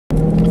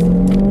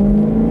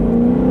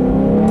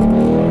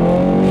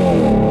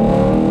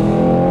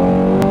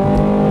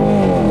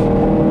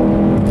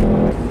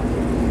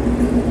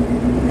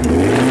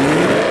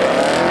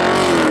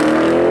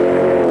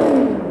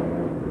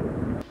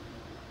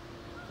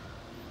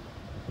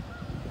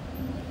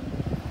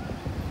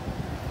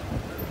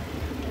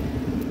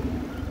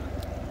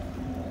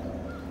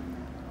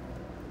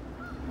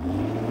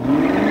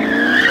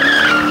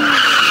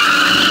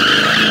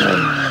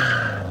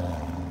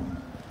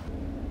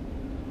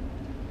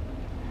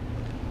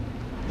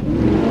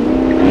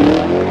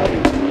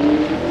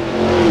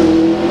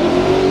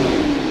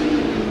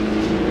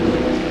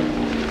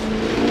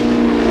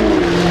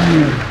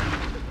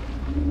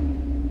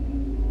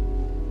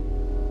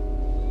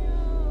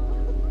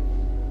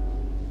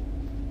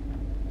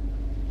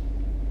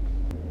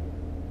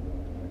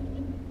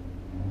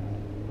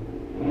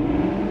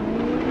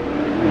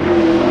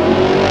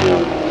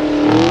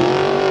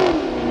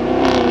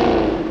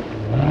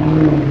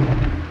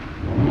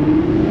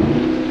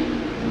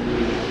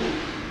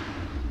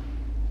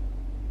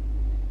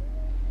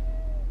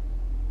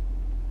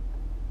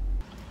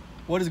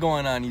What is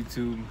going on,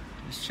 YouTube?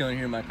 Just chilling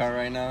here in my car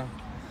right now.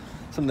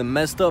 Something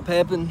messed up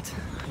happened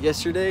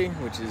yesterday,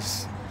 which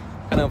is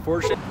kind of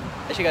unfortunate.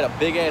 I actually got a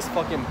big ass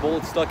fucking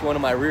bolt stuck in one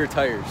of my rear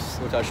tires,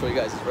 which I'll show you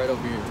guys. It's right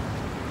over here.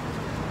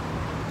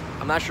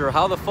 I'm not sure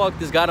how the fuck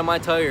this got on my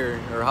tire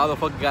or how the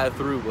fuck it got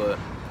through, but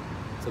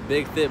it's a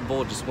big thick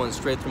bolt just went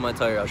straight through my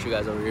tire. I'll show you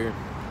guys over here.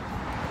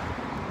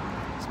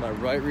 It's my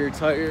right rear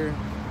tire.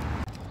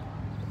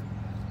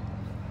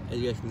 As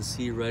you guys can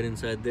see right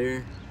inside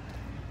there.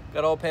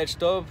 Got all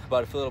patched up,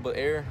 about to fill it up with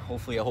air.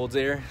 Hopefully it holds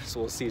air,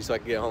 so we'll see so I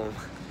can get home.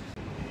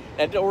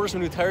 I did order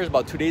some new tires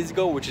about 2 days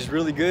ago, which is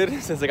really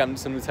good since I got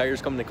some new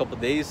tires coming in a couple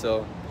days.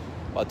 So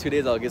about 2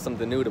 days I'll get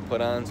something new to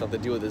put on, so I have to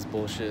deal with this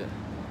bullshit.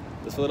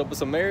 Let's fill it up with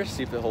some air,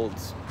 see if it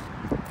holds.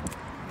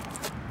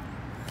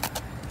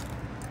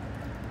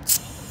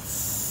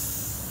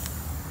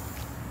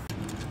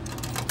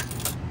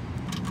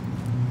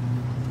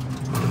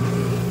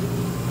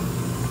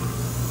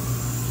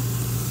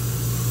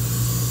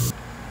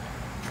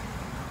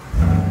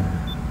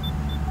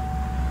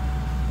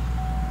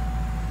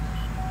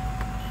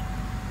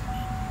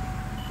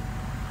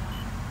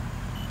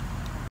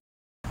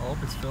 Oh,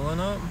 it's filling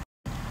up.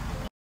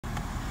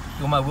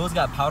 When my wheels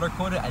got powder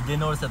coated, I did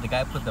notice that the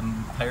guy put the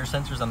tire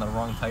sensors on the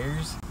wrong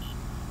tires.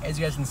 As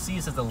you guys can see,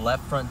 it says the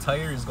left front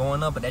tire is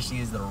going up, but actually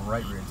is the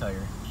right rear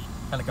tire.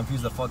 Kind of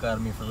confused the fuck out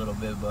of me for a little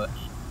bit, but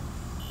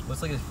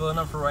looks like it's filling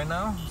up for right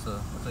now, so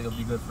looks like it'll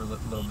be good for a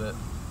little bit.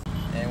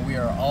 And we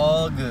are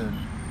all good.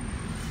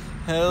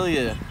 Hell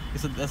yeah.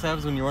 That's what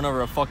happens when you run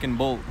over a fucking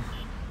bolt.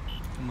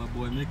 My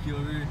boy Mickey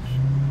over here.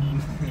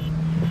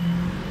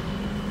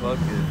 Fuck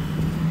it.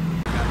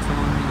 Got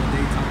someone in the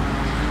daytime.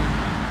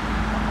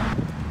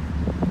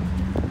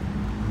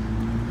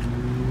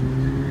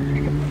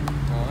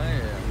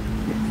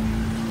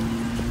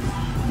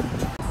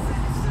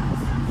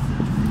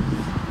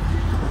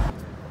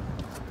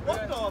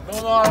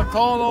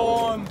 Call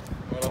on.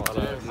 I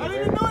didn't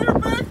even know you were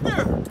back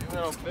there. You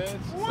know, bitch.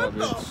 What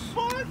the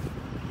fuck?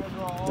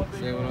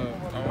 Say what up.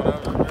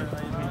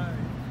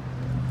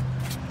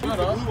 What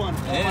up?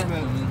 Yeah,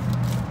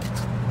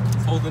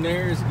 it's holding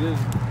air, it's good.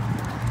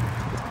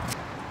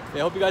 Yeah, I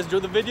hope you guys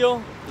enjoyed the video.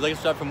 If you'd like to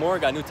subscribe for more,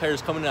 got new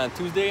tires coming in on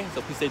Tuesday,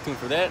 so please stay tuned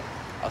for that.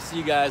 I'll see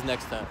you guys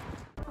next time.